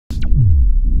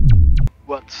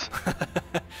once.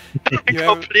 You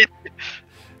Completely.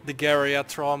 The Garia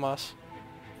traumas.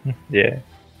 Yeah,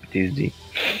 PTSD.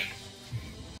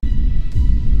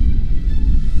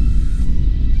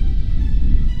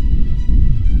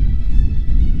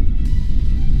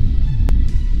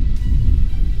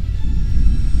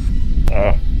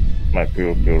 Ah, my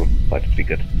pure fight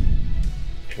figured.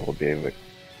 She will be able.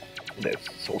 That's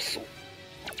so.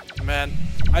 Man,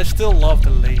 I still love the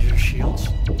laser shields.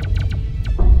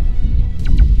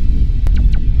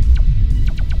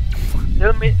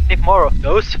 Still need more of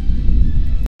those.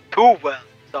 Too well,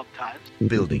 sometimes.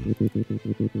 Building.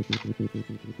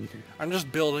 I'm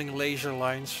just building laser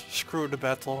lines. Screw the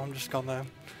battle. I'm just gonna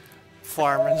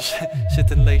farm and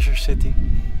sit in Laser City.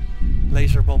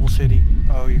 Laser Bubble City.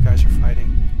 Oh, you guys are fighting.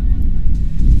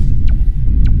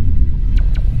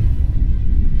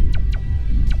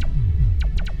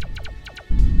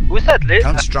 Who said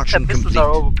Construction missiles complete. are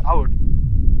overpowered?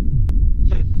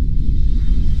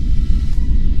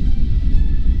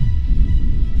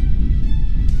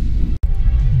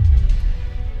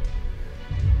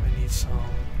 I need some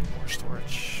more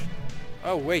storage.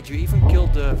 Oh wait, you even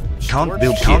killed the Can't storage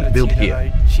build facility that here.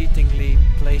 I cheatingly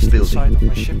placed Building. inside of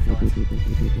my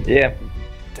shipyard. Yeah,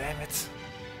 Damn it.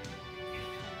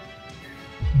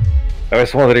 I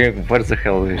was wondering where the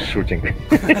hell is shooting.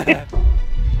 Okay,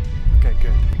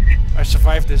 good. I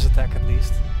survived this attack at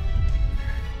least.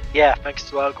 Yeah, thanks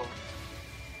to Algor.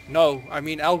 No, I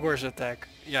mean Algor's attack.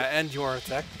 Yeah, and your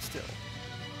attack, still.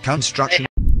 Construction.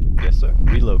 Yes, sir.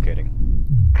 Relocating.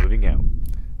 Moving out.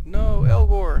 No,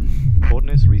 Elgor!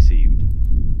 Coordinates received.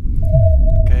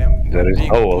 Okay, I'm There is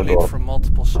being no bullied Elgor. from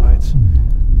multiple sides.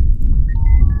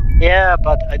 Yeah,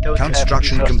 but I don't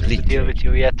Construction have resources to complete. deal with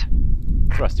you yet.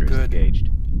 Thrusters Good. engaged.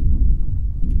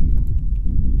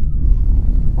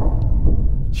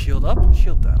 Shield up,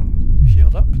 shield down.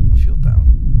 Shield up, shield down.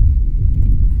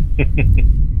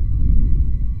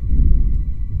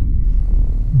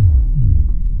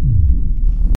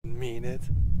 Mean it.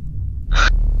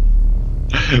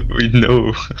 We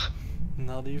know.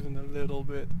 Not even a little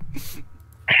bit.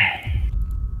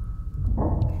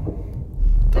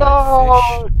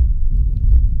 No!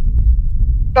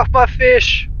 Got my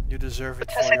fish! You deserve it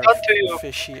What has for it done to your you?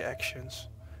 fishy actions.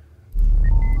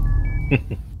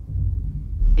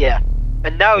 Yeah.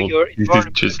 And now Well, you're this is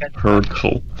invulnerable just against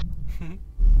hurtful.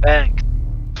 Thanks.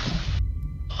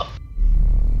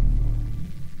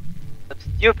 That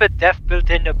stupid death built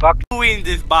in a bug. Win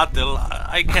this battle.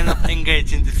 I cannot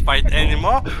engage in this fight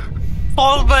anymore.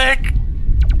 Fall back!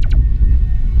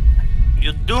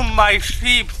 You do my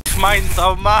ships, mine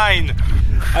are mine!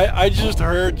 I just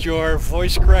heard your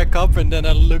voice crack up and then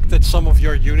I looked at some of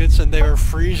your units and they were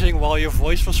freezing while your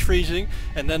voice was freezing,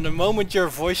 and then the moment your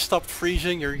voice stopped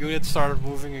freezing, your unit started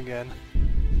moving again.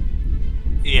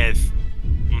 Yes.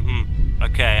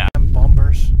 Okay. And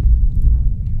bombers.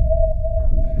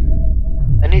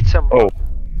 I need some Oh.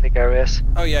 big areas.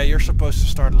 Oh yeah, you're supposed to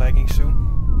start lagging soon.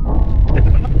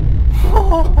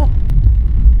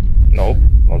 Nope,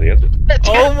 not yet.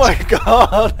 Oh my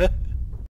god!